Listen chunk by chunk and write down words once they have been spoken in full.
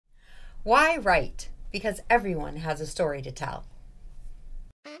Why write? Because everyone has a story to tell.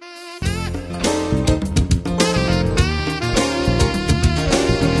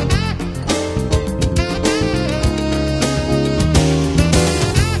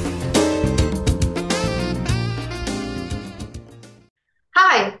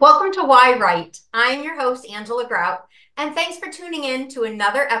 Hi, welcome to Why Write. I'm your host, Angela Grout, and thanks for tuning in to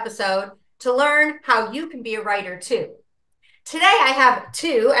another episode to learn how you can be a writer too. Today I have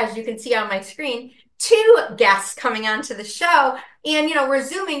two, as you can see on my screen, two guests coming onto the show. And, we're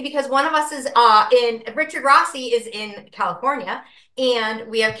Zooming because one of us is Richard Rossi is in California, and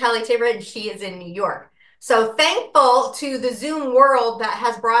we have Kelly Tabor, and she is in New York. So thankful to the Zoom world that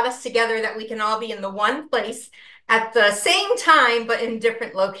has brought us together, that we can all be in the one place at the same time, but in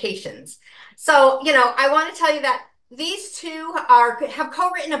different locations. So, I want to tell you that these two have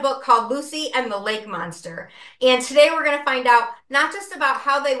co-written a book called Lucy and the Lake Monster. And today we're going to find out not just about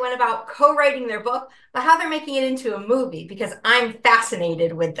how they went about co-writing their book, but how they're making it into a movie, because I'm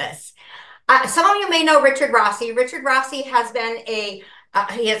fascinated with this. Some of you may know Richard Rossi. Richard Rossi has been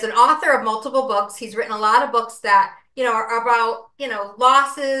he is an author of multiple books. He's written a lot of books that, are about,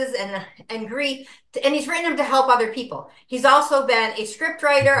 losses and grief, and he's written them to help other people. He's also been a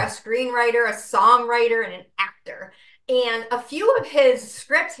scriptwriter, a screenwriter, a songwriter, and an actor. And a few of his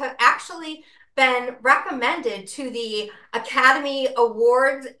scripts have actually been recommended to the Academy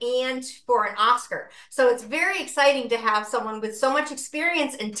Awards and for an Oscar. So it's very exciting to have someone with so much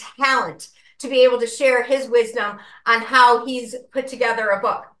experience and talent to be able to share his wisdom on how he's put together a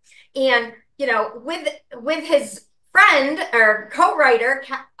book. And, with his friend or co-writer,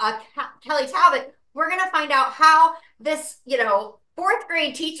 Kelly Talbot, we're going to find out how this, fourth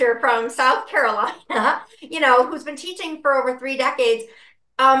grade teacher from South Carolina, who's been teaching for over 3 decades,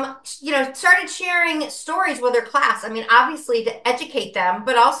 started sharing stories with her class. I mean, obviously to educate them,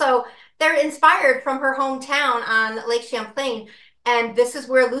 but also they're inspired from her hometown on Lake Champlain. And this is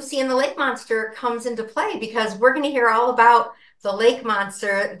where Lucy and the Lake Monster comes into play, because we're going to hear all about the lake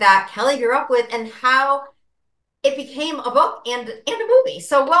monster that Kelly grew up with and how it became a book and a movie.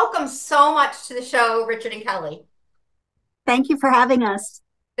 So welcome so much to the show, Richard and Kelly. Thank you for having us.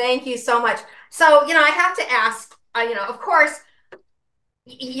 Thank you so much. So, I have to ask, of course,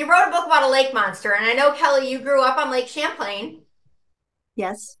 you wrote a book about a lake monster, and I know, Kelly, you grew up on Lake Champlain.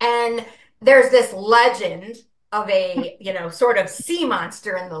 Yes. And there's this legend of a, sort of sea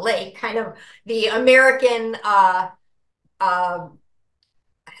monster in the lake, kind of the American Loch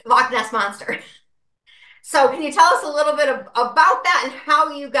Ness monster. So can you tell us a little bit about that and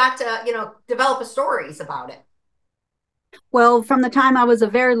how you got to, develop stories about it? Well, from the time I was a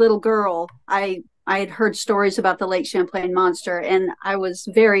very little girl, I had heard stories about the Lake Champlain monster, and I was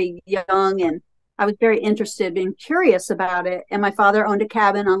very young, and I was very interested and curious about it. And my father owned a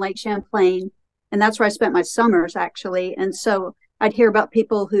cabin on Lake Champlain, and that's where I spent my summers, actually. And so I'd hear about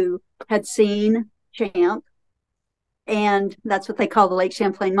people who had seen Champ, and that's what they call the Lake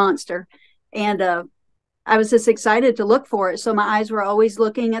Champlain monster. And I was just excited to look for it. So my eyes were always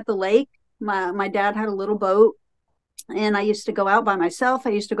looking at the lake. My dad had a little boat, and I used to go out by myself. I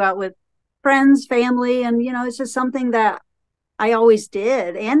used to go out with friends, family, and it's just something that I always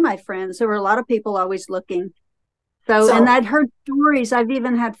did. And my friends, there were a lot of people always looking. And I'd heard stories. I've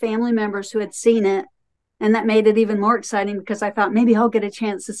even had family members who had seen it, and that made it even more exciting, because I thought maybe I'll get a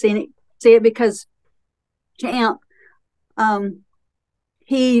chance to see it because Champ,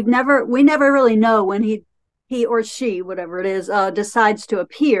 we never really know when he or she, whatever it is, decides to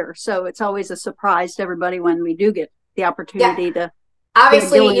appear. So it's always a surprise to everybody when we do get the opportunity to.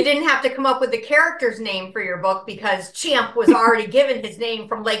 Obviously, you didn't have to come up with the character's name for your book, because Champ was already given his name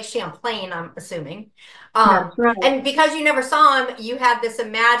from Lake Champlain, I'm assuming. That's right. And because you never saw him, you had this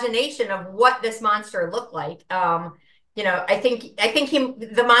imagination of what this monster looked like. I think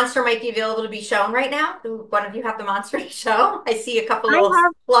the monster might be available to be shown right now. Do one of you have the monster to show? I see a couple of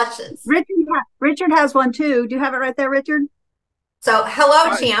flushes. Richard has one too. Do you have it right there, Richard? So,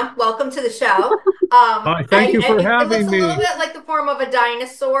 hello, Champ. Welcome to the show. Hi, thank you for having me. It looks a little bit like the form of a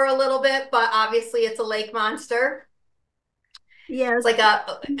dinosaur, a little bit, but obviously it's a lake monster. Yes. It's like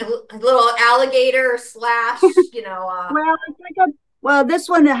a little alligator slash, Well, this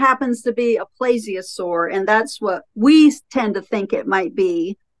one happens to be a plesiosaur, and that's what we tend to think it might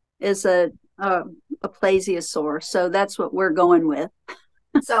be, is a plesiosaur. So that's what we're going with.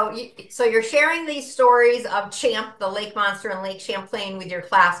 So you're sharing these stories of Champ, the lake monster in Lake Champlain, with your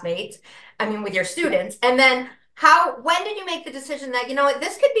classmates, with your students. And then when did you make the decision that,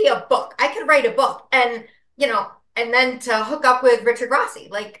 this could be a book? I could write a book, and, and then to hook up with Richard Rossi?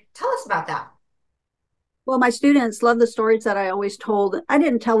 Like, tell us about that. Well, my students love the stories that I always told. I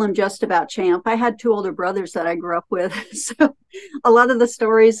didn't tell them just about Champ. I had two older brothers that I grew up with. So a lot of the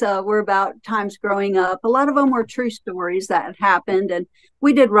stories were about times growing up. A lot of them were true stories that had happened. And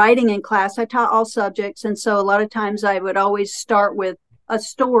we did writing in class. I taught all subjects. And so a lot of times I would always start with a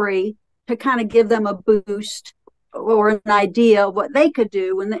story to kind of give them a boost or an idea of what they could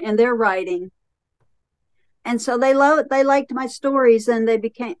do in their writing. And so they liked my stories, and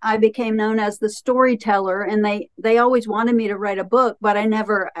I became known as the storyteller, and they always wanted me to write a book, but I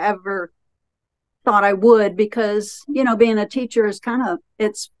never ever thought I would, because being a teacher is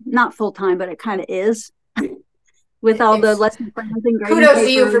it's not full-time, but it kind of is with all the lesson plans and grading kudos papers.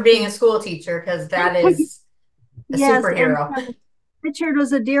 to you for being a school teacher, because that is a superhero. And Richard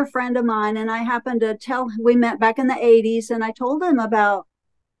was a dear friend of mine, and I happened to we met back in the 80s, and I told him about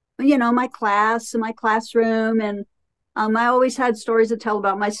my class and my classroom. And I always had stories to tell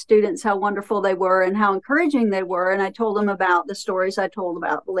about my students, how wonderful they were and how encouraging they were. And I told them about the stories I told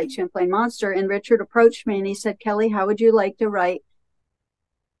about the Lake Champlain monster. And Richard approached me and he said, Kelly, how would you like to write?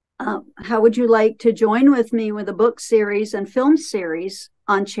 How would you like to join with me with a book series and film series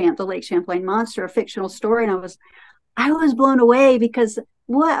on the Lake Champlain monster, a fictional story? And I was blown away, because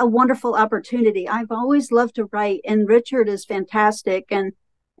what a wonderful opportunity. I've always loved to write, and Richard is fantastic.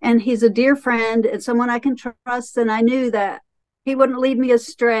 And he's a dear friend and someone I can trust. And I knew that he wouldn't lead me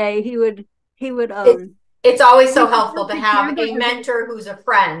astray. He would. It's always so helpful to have a mentor who's a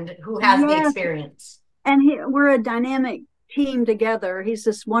friend who has the experience. And we're a dynamic team together. He's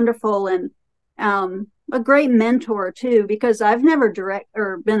just wonderful, and a great mentor too, because I've never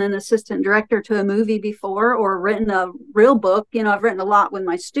been an assistant director to a movie before, or written a real book. I've written a lot with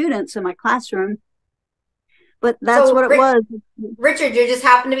my students in my classroom. But that's what it was. Richard, you just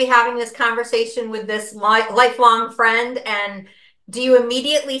happen to be having this conversation with this lifelong friend. And do you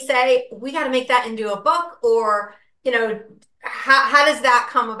immediately say, we got to make that into a book? Or, how does that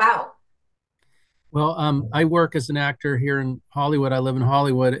come about? Well, I work as an actor here in Hollywood. I live in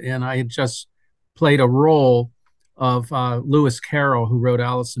Hollywood, and I had just played a role of Lewis Carroll, who wrote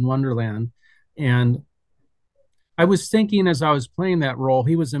Alice in Wonderland. And I was thinking, as I was playing that role,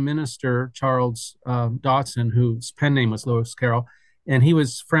 he was a minister, Charles Dodson, whose pen name was Lewis Carroll, and he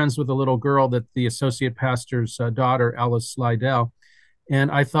was friends with a little girl that the associate pastor's daughter, Alice Slidell.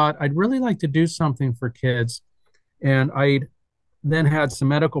 And I thought, I'd really like to do something for kids. And I then had some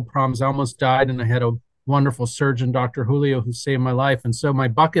medical problems. I almost died, and I had a wonderful surgeon, Dr. Julio, who saved my life. And so my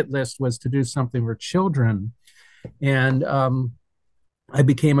bucket list was to do something for children. And I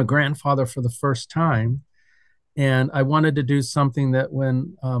became a grandfather for the first time. And I wanted to do something that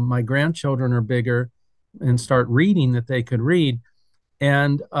when my grandchildren are bigger and start reading, that they could read.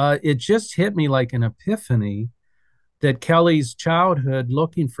 And it just hit me like an epiphany that Kelly's childhood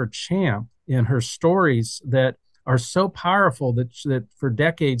looking for Champ, and her stories that are so powerful that for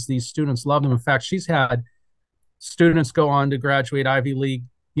decades these students love them. In fact, she's had students go on to graduate Ivy League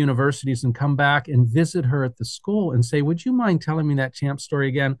universities and come back and visit her at the school and say, would you mind telling me that Champ story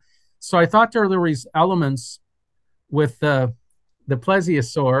again? So I thought there were these elements with the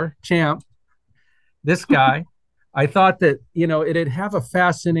plesiosaur, Champ, this guy. I thought that, it'd have a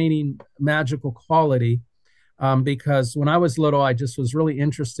fascinating magical quality, because when I was little, I just was really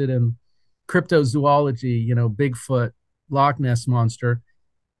interested in cryptozoology, Bigfoot, Loch Ness Monster.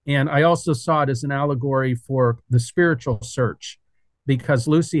 And I also saw it as an allegory for the spiritual search, because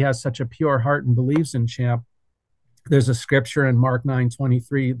Lucy has such a pure heart and believes in Champ. There's a scripture in Mark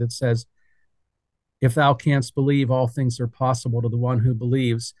 9:23 that says, if thou canst believe, all things are possible to the one who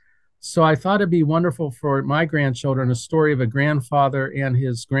believes. So I thought it'd be wonderful for my grandchildren, a story of a grandfather and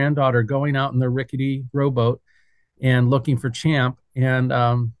his granddaughter going out in their rickety rowboat and looking for Champ.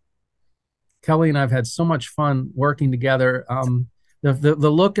 And Kelly and I've had so much fun working together. The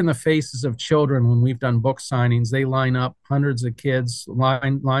look in the faces of children when we've done book signings, they line up, hundreds of kids,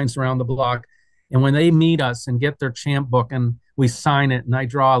 lines around the block. And when they meet us and get their Champ book and we sign it, and I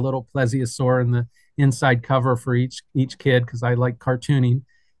draw a little plesiosaur in the inside cover for each kid, because I like cartooning.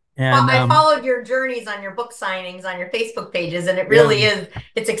 And I followed your journeys on your book signings on your Facebook pages, and it really is,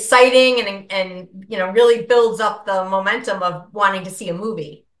 it's exciting and really builds up the momentum of wanting to see a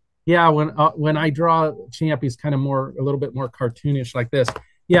movie. Yeah, when I draw Champ, he's kind of a little bit more cartoonish like this.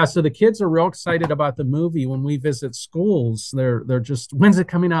 Yeah, so the kids are real excited about the movie. When we visit schools, they're just, when's it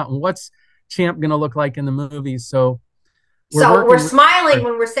coming out and what's Champ going to look like in the movie? So we're smiling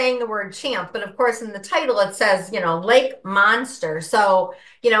when we're saying the word Champ, but of course in the title it says, Lake Monster. So,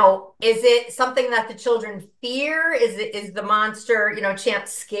 is it something that the children fear? Is the monster, Champ,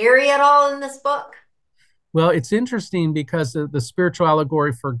 scary at all in this book? Well, it's interesting because the spiritual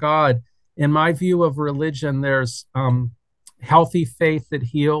allegory for God in my view of religion, there's healthy faith that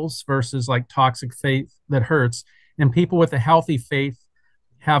heals versus like toxic faith that hurts. And people with a healthy faith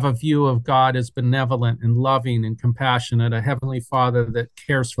have a view of God as benevolent and loving and compassionate, a heavenly father that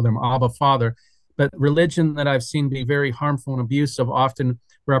cares for them, Abba Father. But religion that I've seen be very harmful and abusive often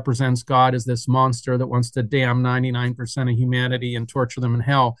represents God as this monster that wants to damn 99% of humanity and torture them in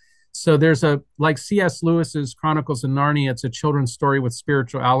hell. So there's like C.S. Lewis's Chronicles of Narnia, it's a children's story with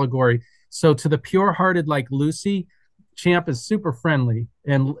spiritual allegory. So to the pure-hearted like Lucy, Champ is super friendly,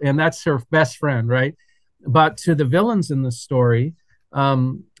 and that's her best friend, right? But to the villains in the story,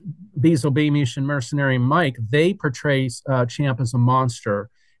 Beazle, Beamish, and Mercenary Mike, they portray Champ as a monster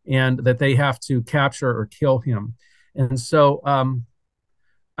and that they have to capture or kill him. And so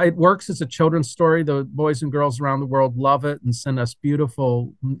it works as a children's story. The boys and girls around the world love it and send us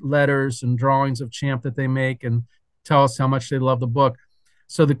beautiful letters and drawings of Champ that they make and tell us how much they love the book.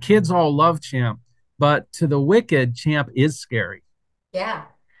 So the kids all love Champ, but to the wicked, Champ is scary. Yeah.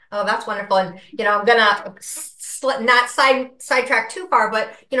 Oh, that's wonderful. And, I'm going to not sidetrack too far,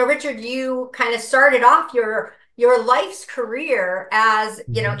 but, Richard, you kind of started off your life's career as,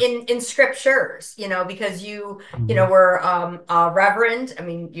 in scriptures, because you were a reverend. I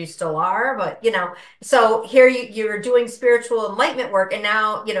mean, you still are, but, so here you're doing spiritual enlightenment work. And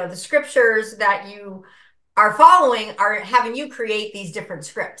now, the scriptures that you are following are having you create these different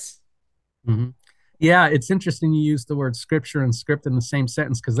scripts. Mm-hmm. Yeah, it's interesting you use the word scripture and script in the same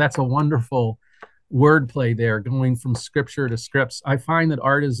sentence, because that's a wonderful wordplay there, going from scripture to scripts. I find that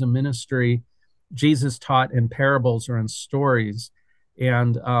art is a ministry. Jesus taught in parables or in stories.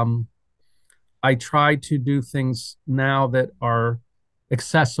 And I try to do things now that are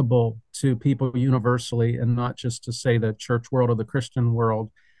accessible to people universally and not just to say the church world or the Christian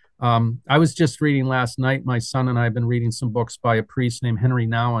world. I was just reading last night, my son and I have been reading some books by a priest named Henry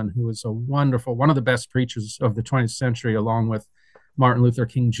Nouwen, who is one of the best preachers of the 20th century, along with Martin Luther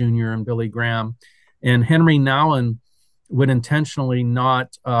King Jr. and Billy Graham. And Henry Nouwen would intentionally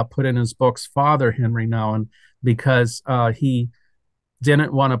not put in his books Father Henry Nouwen, because he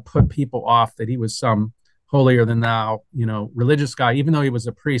didn't want to put people off that he was some holier than thou, religious guy, even though he was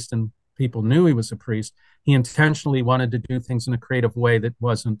a priest and people knew he was a priest. He intentionally wanted to do things in a creative way that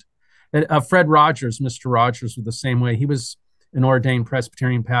wasn't. Fred Rogers, Mr. Rogers, was the same way. He was an ordained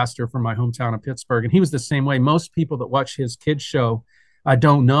Presbyterian pastor from my hometown of Pittsburgh, and he was the same way. Most people that watch his kids show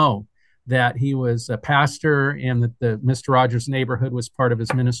don't know that he was a pastor and that the Mr. Rogers neighborhood was part of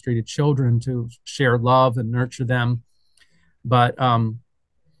his ministry to children to share love and nurture them. But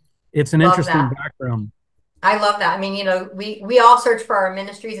it's an interesting background. I love that. I mean, we all search for our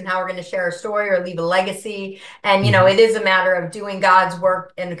ministries and how we're going to share a story or leave a legacy. And, it is a matter of doing God's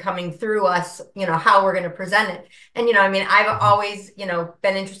work and coming through us, how we're going to present it. And, I mean, I've always,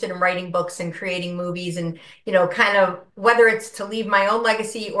 been interested in writing books and creating movies and, kind of whether it's to leave my own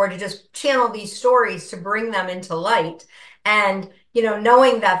legacy or to just channel these stories to bring them into light. And,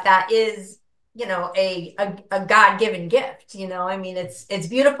 knowing that is, a God-given gift, I mean, it's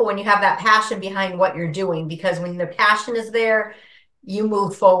beautiful when you have that passion behind what you're doing, because when the passion is there, you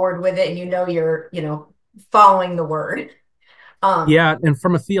move forward with it and you're, following the word. Yeah. And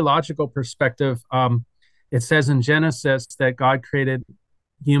from a theological perspective, it says in Genesis that God created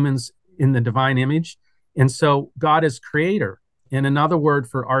humans in the divine image. And so God is creator. And another word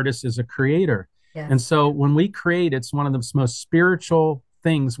for artist is a creator. Yes. And so when we create, it's one of the most spiritual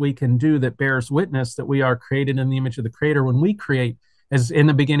things we can do that bears witness that we are created in the image of the creator. When we create, as in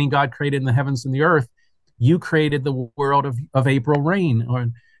the beginning God created the heavens and the earth, you created the world of April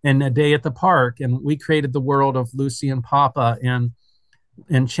Rain and A Day at the Park, and we created the world of Lucy and Papa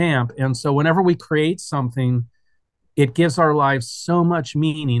and Champ. And so whenever we create something, it gives our lives so much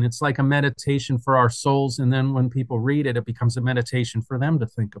meaning. It's like a meditation for our souls. And then when people read it, it becomes a meditation for them to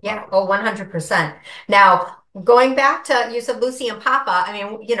think about. Yeah, 100%. Now, going back to, you said Lucy and Papa, I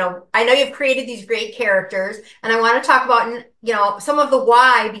mean, I know you've created these great characters, and I want to talk about, some of the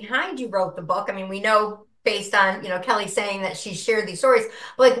why behind you wrote the book. I mean, we know based on, Kelly saying that she shared these stories,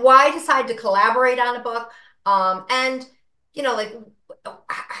 like why decide to collaborate on a book? And, like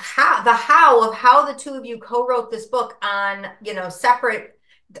how the two of you co-wrote this book on, separate,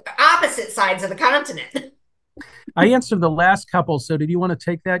 opposite sides of the continent. I answered the last couple. So did you want to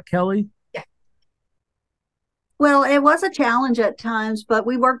take that, Kelly? Yeah. Well, it was a challenge at times, but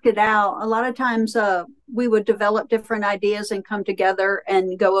we worked it out. A lot of times we would develop different ideas and come together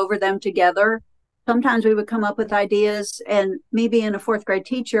and go over them together. Sometimes we would come up with ideas, and me being a fourth grade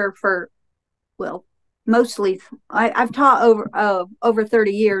teacher mostly I've taught over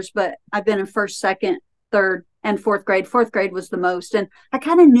 30 years, but I've been in first, second, third, and fourth grade. Fourth grade was the most. And I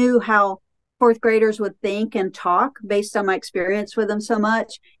kind of knew how fourth graders would think and talk based on my experience with them so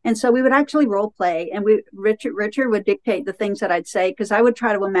much. And so we would actually role play, and Richard would dictate the things that I'd say, because I would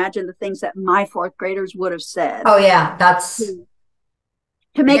try to imagine the things that my fourth graders would have said. Oh yeah, that's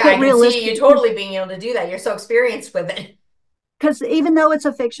to make yeah, it I can realistic. see you totally being able to do that. You're so experienced with it. Because even though it's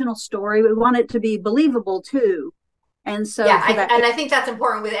a fictional story, we want it to be believable too. And so Yeah, for that, and I think that's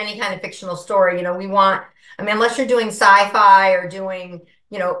important with any kind of fictional story. You know, we want, I mean, unless you're doing sci-fi or doing,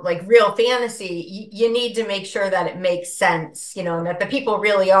 you know, like real fantasy, you need to make sure that it makes sense, you know, and that the people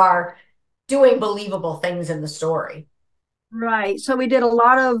really are doing believable things in the story. right. So we did a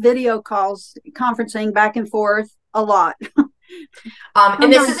lot of video calls, conferencing back and forth a lot.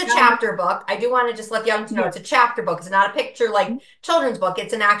 And this is a chapter book. I do want to just let the audience know Yes. it's a chapter book. It's not a picture like children's book.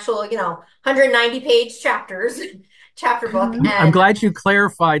 It's an actual, you know, 190-page chapters chapter book. Mhm. I'm And glad you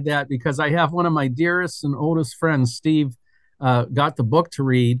clarified that, because I have one of my dearest and oldest friends, Steve, got the book to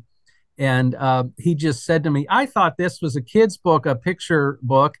read. And he just said to me, I thought this was a kid's book, a picture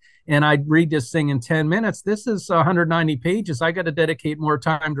book, and I'd read this thing in 10 minutes. This is 190 pages. I got to dedicate more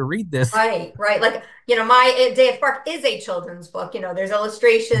time to read this. right, right. Like, you know, my Day at the Park is a children's book. You know, there's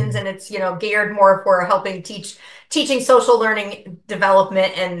illustrations and it's, you know, geared more for helping teaching social learning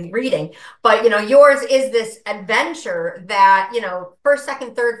development and reading. But, you know, yours is this adventure that, you know, first,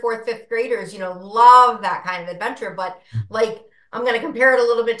 second, third, fourth, fifth graders, you know, love that kind of adventure. But like, I'm going to compare it a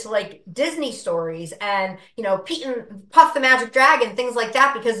little bit to like Disney stories and, you know, Pete and Puff the Magic Dragon, things like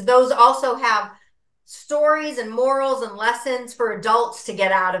that, because those also have stories and morals and lessons for adults to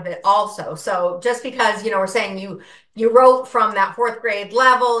get out of it also. So just because, you know, we're saying you wrote from that fourth grade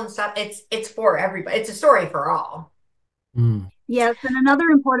level and stuff, it's for everybody. It's a story for all. Mm. Yes. And another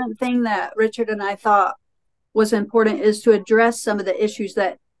important thing that Richard and I thought was important is to address some of the issues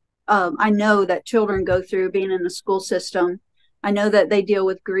that I know that children go through being in the school system. I know that they deal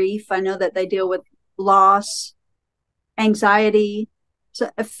with grief. I know that they deal with loss, anxiety,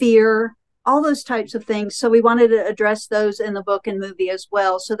 fear, all those types of things. So we wanted to address those in the book and movie as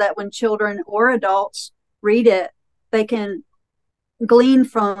well, so that when children or adults read it, they can glean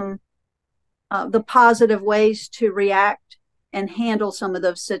from the positive ways to react and handle some of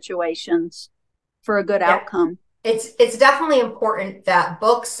those situations for a good outcome. It's definitely important that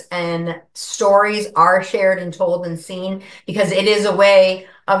books and stories are shared and told and seen, because it is a way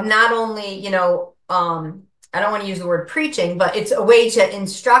of not only, you know, I don't want to use the word preaching, but it's a way to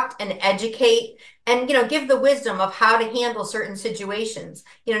instruct and educate and, you know, give the wisdom of how to handle certain situations,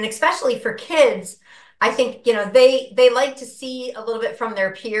 you know, and especially for kids. I think, you know, they like to see a little bit from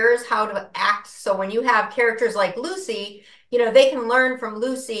their peers how to act. So when you have characters like Lucy, you know, they can learn from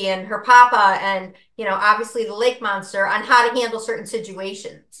Lucy and her papa and, you know, obviously the lake monster on how to handle certain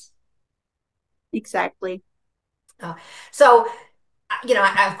situations. Exactly. So, you know,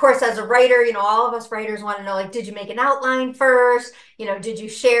 of course, as a writer, you know, all of us writers want to know, like, did you make an outline first? You know, did you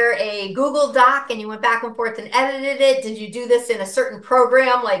share a Google Doc and you went back and forth and edited it? Did you do this in a certain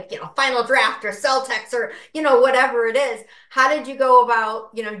program like, you know, Final Draft or Celtex or, you know, whatever it is? How did you go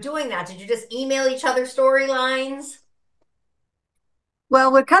about, you know, doing that? Did you just email each other storylines?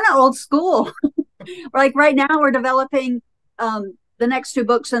 Well, we're kind of old school. Like right now, we're developing the next two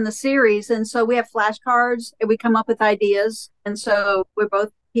books in the series, and so we have flashcards and we come up with ideas. And so we're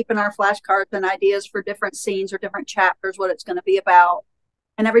both keeping our flashcards and ideas for different scenes or different chapters, what it's going to be about.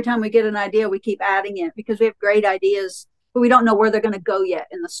 And every time we get an idea, we keep adding it, because we have great ideas, but we don't know where they're going to go yet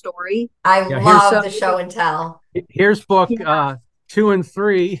in the story. I Yeah, love the show and tell. Here's book Yeah. 2 and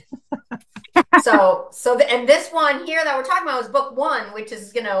 3. And this one here that we're talking about is book one, which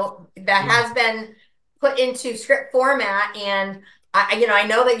is, you know, that has been put into script format. And you know, I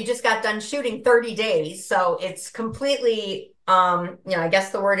know that you just got done shooting 30 days. So it's completely, you know, I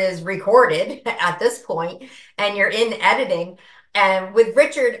guess the word is recorded at this point, and you're in editing. And with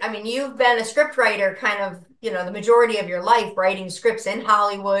Richard, I mean, you've been a script writer kind of, you know, the majority of your life, writing scripts in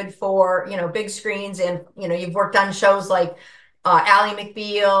Hollywood for, you know, big screens. And, you know, you've worked on shows like Ally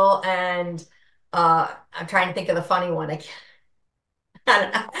McBeal and I'm trying to think of the funny one. I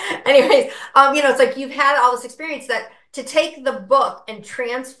don't know. Anyways, you know, it's like you've had all this experience that to take the book and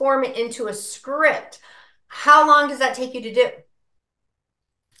transform it into a script, how long does that take you to do?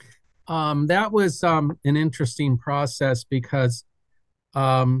 That was an interesting process, because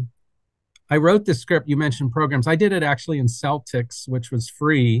I wrote the script. You mentioned programs. I did it actually in Celtics, which was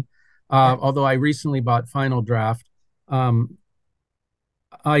free, although I recently bought Final Draft.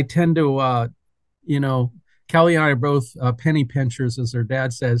 I tend to, you know, Kelly and I are both penny pinchers, as her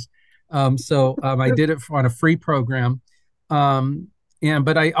dad says. So I did it on a free program.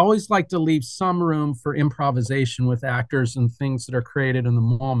 but I always like to leave some room for improvisation with actors and things that are created in the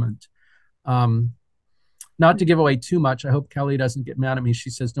moment. Um, Not to give away too much. I hope Kelly doesn't get mad at me. She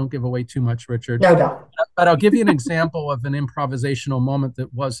says, don't give away too much, Richard. No, don't. But I'll give you an example of an improvisational moment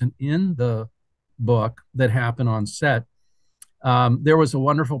that wasn't in the book that happened on set. There was a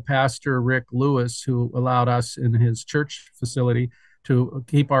wonderful pastor, Rick Lewis, who allowed us in his church facility to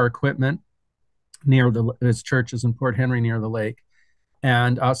keep our equipment near his church is in Port Henry near the lake.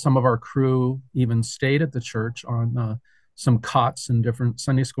 And some of our crew even stayed at the church on some cots in different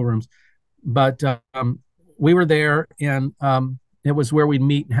Sunday school rooms. But we were there, and it was where we'd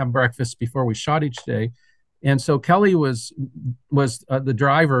meet and have breakfast before we shot each day. And so Kelly was the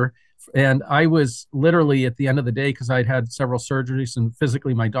driver, and I was literally at the end of the day because I'd had several surgeries, and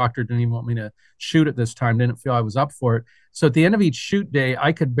physically my doctor didn't even want me to shoot at this time, didn't feel I was up for it. So at the end of each shoot day,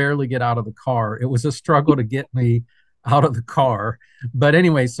 I could barely get out of the car. It was a struggle to get me out of the car. But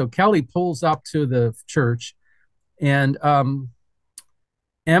anyway, so Kelly pulls up to the church, and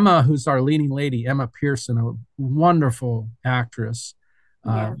Emma, who's our leading lady, Emma Pearson, a wonderful actress,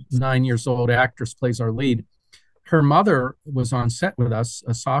 Yes. 9 years old actress, plays our lead. Her mother was on set with us,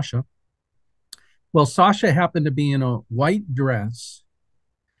 Sasha. Well, Sasha happened to be in a white dress,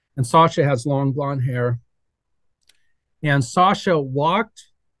 and Sasha has long blonde hair. And Sasha walked,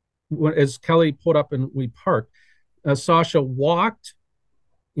 as Kelly pulled up and we parked, Sasha walked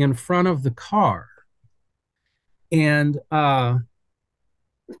in front of the car. And I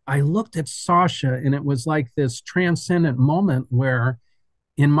looked at Sasha, and it was like this transcendent moment where,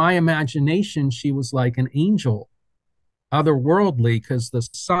 in my imagination, she was like an angel, otherworldly, because the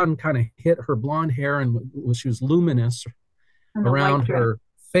sun kind of hit her blonde hair, and she was luminous around her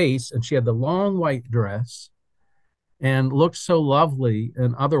face, and she had the long white dress and looked so lovely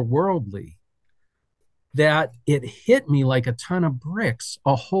and otherworldly that it hit me like a ton of bricks,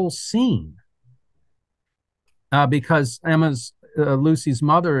 a whole scene. Because Lucy's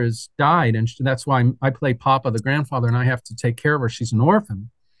mother has died, and that's why I play Papa, the grandfather, and I have to take care of her. She's an orphan.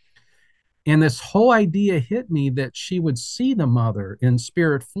 And this whole idea hit me that she would see the mother in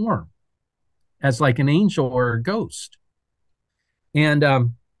spirit form as like an angel or a ghost. And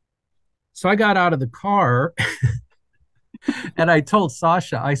so I got out of the car and I told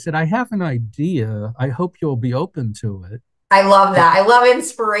Sasha, I said, I have an idea. I hope you'll be open to it. I love that. I love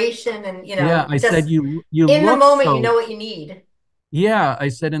inspiration, and yeah, I said, you in the moment, so, you know what you need. Yeah, I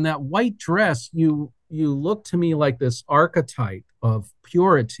said, in that white dress, you look to me like this archetype of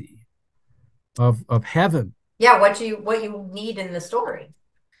purity, of heaven. Yeah, what you need in the story.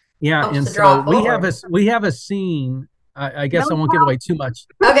 Yeah, Helps and to draw so we have a scene. I guess I won't give away too much.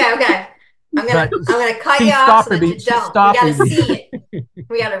 Okay. I'm gonna cut you off so that you don't. We gotta see it.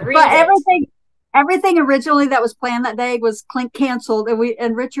 We gotta read it. Everything originally that was planned that day was canceled,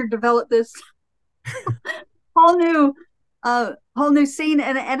 and Richard developed this whole new scene,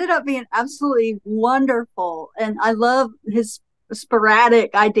 and it ended up being absolutely wonderful. And I love his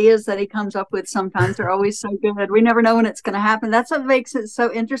sporadic ideas that he comes up with. Sometimes they're always so good. We never know when it's going to happen. That's what makes it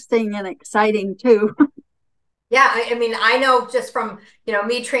so interesting and exciting too. Yeah, I mean, I know just from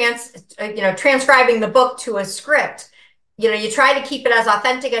me transcribing the book to a script. You try to keep it as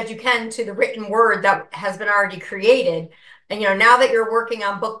authentic as you can to the written word that has been already created. And now that you're working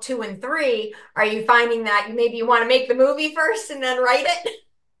on book 2 and 3, are you finding that maybe you want to make the movie first and then write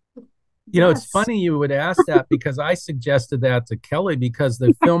it? It's funny you would ask that, because I suggested that to Kelly, because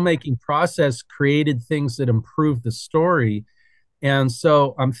the filmmaking process created things that improved the story. And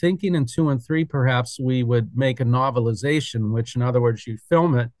so I'm thinking in 2 and 3, perhaps we would make a novelization, which, in other words, you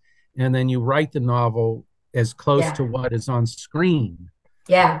film it and then you write the novel as close to what is on screen.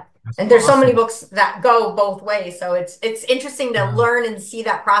 Yeah. And there's so many books that go both ways. So it's interesting to learn and see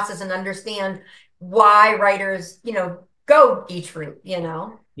that process and understand why writers, go each route,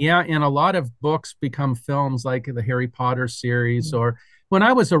 Yeah, and a lot of books become films, like the Harry Potter series. Or when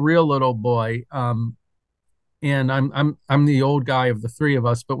I was a real little boy, and I'm the old guy of the three of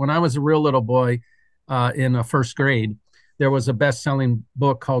us, but when I was a real little boy in first grade, there was a best-selling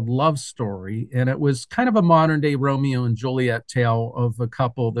book called Love Story, and it was kind of a modern-day Romeo and Juliet tale of a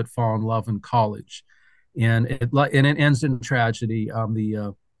couple that fall in love in college, and it ends in tragedy.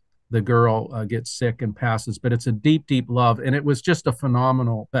 The girl gets sick and passes, but it's a deep, deep love, and it was just a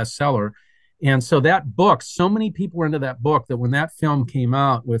phenomenal bestseller. And so that book, so many people were into that book that when that film came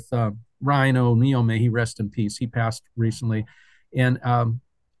out with Ryan O'Neal, may he rest in peace, he passed recently, and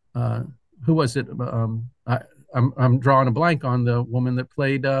who was it? I'm drawing a blank on the woman that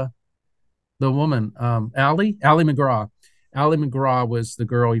played the woman, Ally McGraw. Ali McGraw was the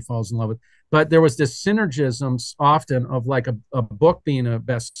girl he falls in love with. But there was this synergisms often of like a book being a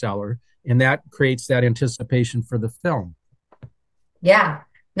bestseller, and that creates that anticipation for the film. Yeah,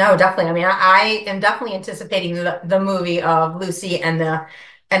 no, definitely. I mean, I am definitely anticipating the movie of Lucy and the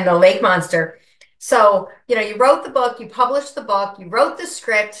lake monster. So, you wrote the book, you published the book, you wrote the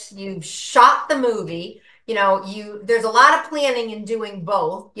script, you shot the movie. There's a lot of planning in doing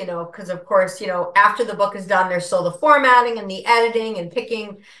both, because of course, after the book is done, there's still the formatting and the editing and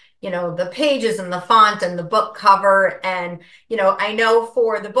picking, the pages and the font and the book cover. And I know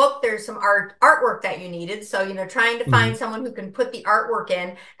for the book, there's some artwork that you needed. So, trying to find someone who can put the artwork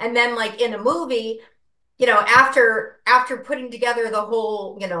in. And then like in a movie, after putting together the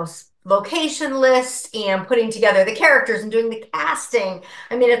whole, location list and putting together the characters and doing the casting.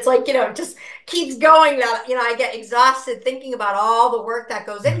 I mean, it's like, it just keeps going that, I get exhausted thinking about all the work that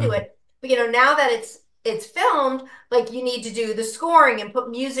goes into it. But, now that it's filmed, like you need to do the scoring and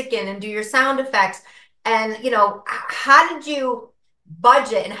put music in and do your sound effects. And, how did you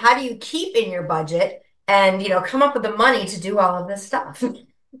budget and how do you keep in your budget and, come up with the money to do all of this stuff?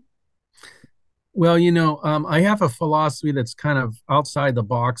 Well, I have a philosophy that's kind of outside the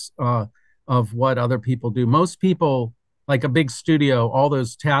box of what other people do. Most people, like a big studio, all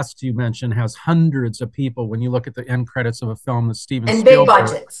those tasks you mentioned, has hundreds of people. When you look at the end credits of a film that Steven and Spielberg,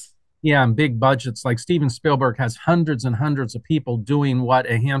 big budgets. yeah, and big budgets, like Steven Spielberg has hundreds and hundreds of people doing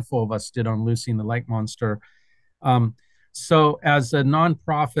what a handful of us did on Lucy and the Lake Monster. Um, so, as a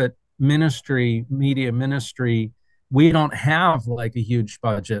nonprofit ministry, media ministry, we don't have like a huge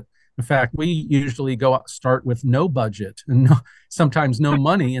budget. In fact, we usually start with no budget and sometimes no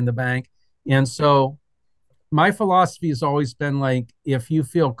money in the bank. And so my philosophy has always been like, if you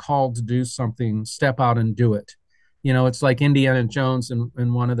feel called to do something, step out and do it. It's like Indiana Jones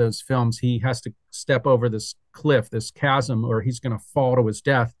in one of those films. He has to step over this cliff, this chasm, or he's going to fall to his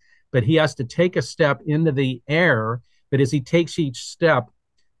death. But he has to take a step into the air. But as he takes each step,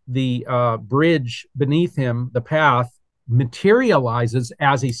 the bridge beneath him, the path, materializes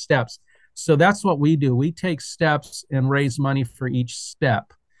as he steps. So that's what we do. We take steps and raise money for each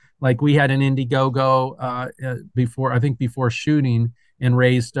step. Like we had an Indiegogo before shooting, and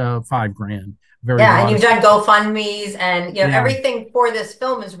raised $5,000. Very Yeah, and you've modest. done GoFundMe's and Yeah. everything for this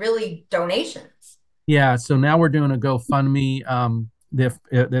film is really donations. Yeah. So now we're doing a GoFundMe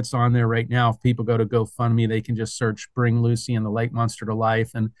that's on there right now. If people go to GoFundMe, they can just search "Bring Lucy and the Lake Monster to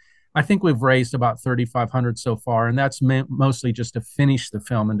Life," and I think we've raised about 3,500 so far, and that's mostly just to finish the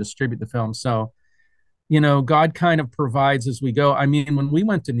film and distribute the film. So, God kind of provides as we go. I mean, when we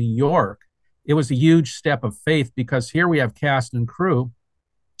went to New York, it was a huge step of faith because here we have cast and crew,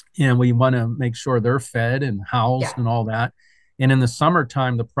 and we want to make sure they're fed and housed and all that. And in the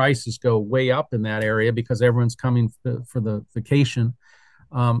summertime, the prices go way up in that area because everyone's coming for the vacation.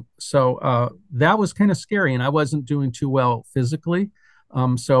 So that was kind of scary, and I wasn't doing too well physically.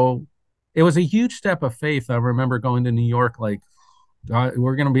 So it was a huge step of faith. I remember going to New York, like, God,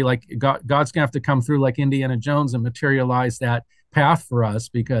 we're going to be like, God's going to have to come through like Indiana Jones and materialize that path for us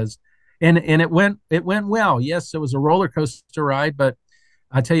and it went well. Yes, it was a roller coaster ride, but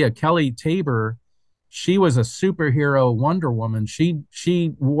I tell you, Kelly Tabor, she was a superhero Wonder Woman.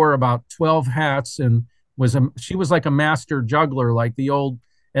 She wore about 12 hats and she was like a master juggler, like the old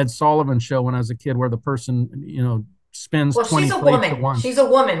Ed Sullivan show when I was a kid, where the person, spins Well, 20 she's a plates at woman. once. She's a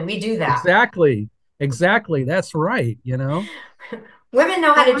woman. We do that. Exactly. That's right. Women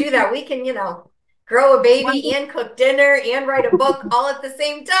know how to do that. We can, grow a baby and cook dinner and write a book all at the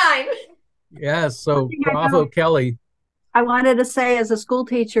same time. Yeah. So bravo, Kelly. I wanted to say, as a school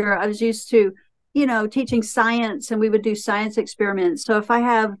teacher, I was used to, teaching science, and we would do science experiments. So if I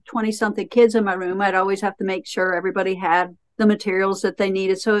have 20 something kids in my room, I'd always have to make sure everybody had the materials that they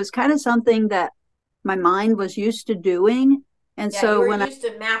needed. So it's kind of something that my mind was used to doing. And so you were when used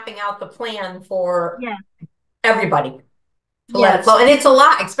to mapping out the plan for yeah, everybody to let it yes, flow. And it's a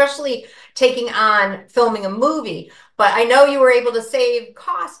lot, especially taking on filming a movie. But I know you were able to save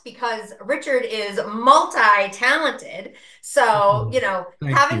costs because Richard is multi-talented. So,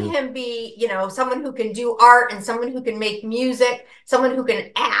 Thank having you. him be, someone who can do art and someone who can make music, someone who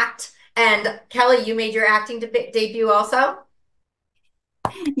can act. And Kelly, you made your acting debut also?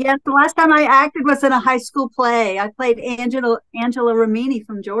 yes. The last time I acted was in a high school play. I played Angela Ramini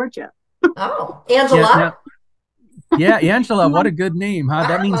from Georgia. Oh, Yeah. Angela. Yeah, Angela, what a good name, huh?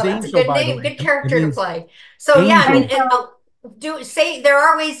 That means Well, that's a angel, good by the name, way. good It character to means play. So yeah, I mean, angel. there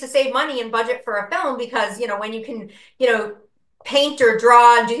are ways to save money and budget for a film because when you can paint or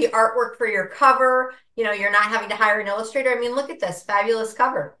draw and do the artwork for your cover, you're not having to hire an illustrator. I mean, look at this fabulous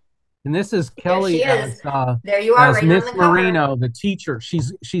cover. And this is There Kelly she is. as There you are, right on Miss the cover. Marino, the teacher.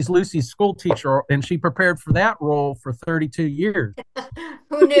 She's Lucy's school teacher, and she prepared for that role for 32 years.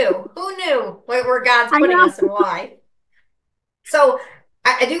 Who knew? Who knew where God's I putting know. us and why? So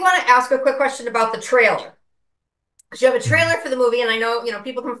I do want to ask a quick question about the trailer. So you have a trailer for the movie, and I know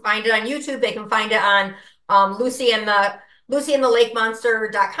people can find it on YouTube. They can find it on Lucy and the Lake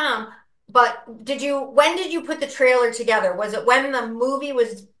Monster.com. But when did you put the trailer together? Was it when the movie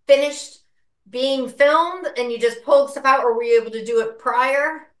was finished being filmed and you just pulled stuff out, or were you able to do it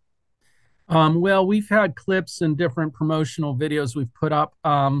prior? Well, we've had clips and different promotional videos we've put up.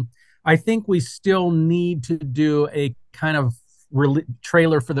 I think we still need to do a kind of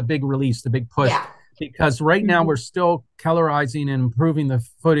trailer for the big release, the big push, Yeah. because right now we're still colorizing and improving the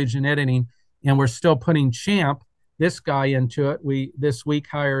footage and editing, and we're still putting Champ, this guy, into it. We this week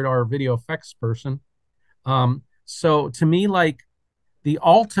hired our video effects person. So to me, like the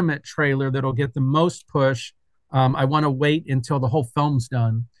ultimate trailer that'll get the most push, I want to wait until the whole film's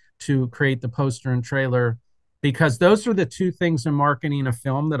done to create the poster and trailer, because those are the two things in marketing a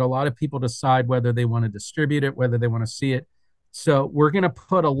film that a lot of people decide whether they want to distribute it, whether they want to see it. So we're going to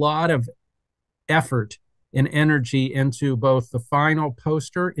put a lot of effort and energy into both the final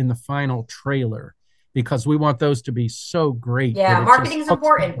poster and the final trailer, because we want those to be so great that Yeah, it just marketing is hooks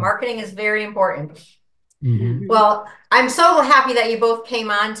important. people. Marketing is very important. Mm-hmm. Well, I'm so happy that you both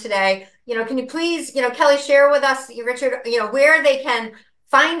came on today. Can you please, Kelly, share with us, Richard, where they can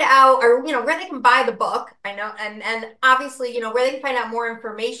find out, or where they can buy the book. I know, and obviously, where they can find out more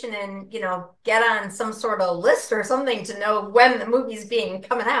information and get on some sort of list or something to know when the movie's being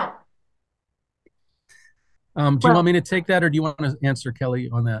coming out. Do you want Well, me to take that, or do you want to answer, Kelly,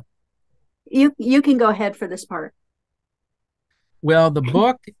 on that? you can go ahead for this part. Well, the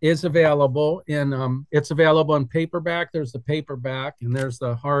book is available, and it's available in paperback. There's the paperback, and there's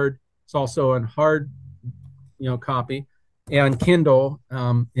the hard. It's also in hard, copy, and Kindle.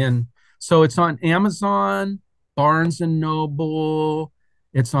 And so it's on Amazon, Barnes and Noble.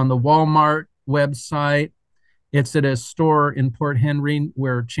 It's on the Walmart website. It's at a store in Port Henry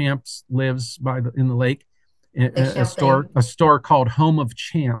where Champs lives in the lake. Lake Champlain. A store called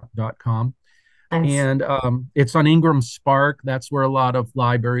homeofchamp.com. Nice. And it's on Ingram Spark. That's where a lot of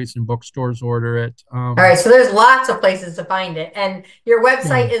libraries and bookstores order it. All right, so there's lots of places to find it. And your Yeah,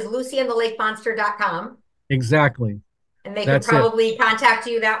 website is lucyandthelakemonster.com. exactly. And they can That's it. probably contact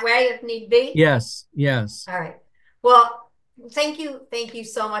you that way if need be. Yes, yes. All right. Well, thank you. Thank you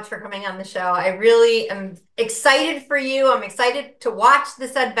so much for coming on the show. I really am excited for you. I'm excited to watch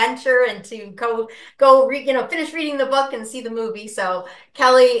this adventure and to finish reading the book and see the movie. So,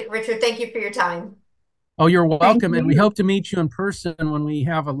 Kelly, Richard, thank you for your time. Oh, you're Thank welcome. And we you. hope to meet you in person when we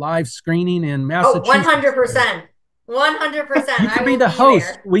have a live screening in Oh, Massachusetts. 100%. 100%. You I could be will the be host.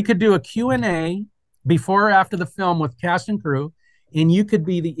 there. We could do a Q&A before or after the film with cast and crew, and you could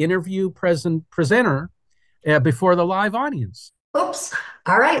be the interview presenter before the live audience. Oops.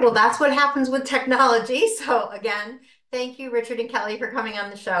 All right. Well, that's what happens with technology. So again, thank you, Richard and Kelly, for coming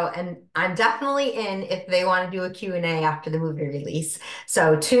on the show. And I'm definitely in if they want to do a Q&A after the movie release.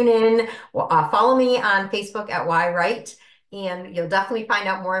 So tune in, follow me on Facebook at Why Write, and you'll definitely find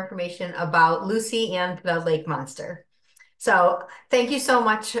out more information about Lucy and the Lake Monster. So thank you so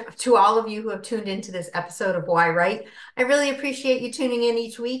much to all of you who have tuned into this episode of Why Write. I really appreciate you tuning in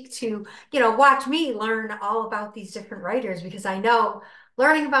each week to, watch me learn all about these different writers, because I know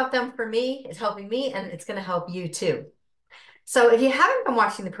learning about them for me is helping me, and it's going to help you too. So if you haven't been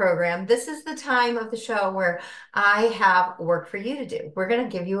watching the program, this is the time of the show where I have work for you to do. We're going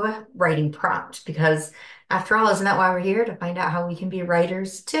to give you a writing prompt, because after all, isn't that why we're here? To find out how we can be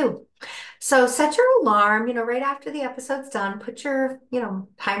writers too. So set your alarm, right after the episode's done, put your,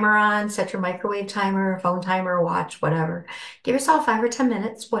 timer on, set your microwave timer, phone timer, watch, whatever. Give yourself 5 or 10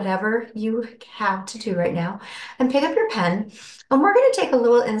 minutes, whatever you have to do right now, and pick up your pen. And we're going to take a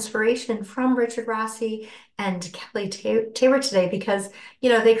little inspiration from Richard Rossi and Kelly Tabor today, because,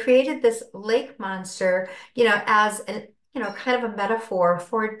 they created this lake monster, as an, kind of a metaphor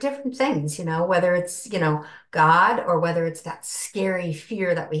for different things, whether it's, God, or whether it's that scary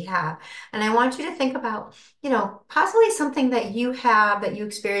fear that we have. And I want you to think about, possibly something that you have, that you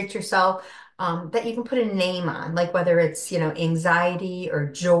experience yourself, that you can put a name on, like whether it's, anxiety or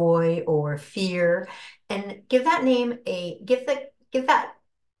joy or fear, and give that name give that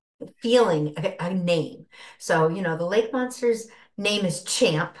feeling a name. So, the lake monster's name is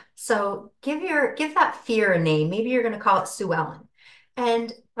Champ. So give that fear a name. Maybe you're going to call it Sue Ellen.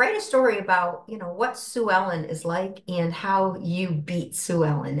 And write a story about, what Sue Ellen is like and how you beat Sue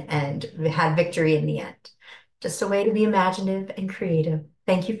Ellen and had victory in the end. Just a way to be imaginative and creative.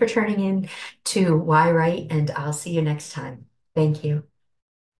 Thank you for turning in to Why Write, and I'll see you next time. Thank you.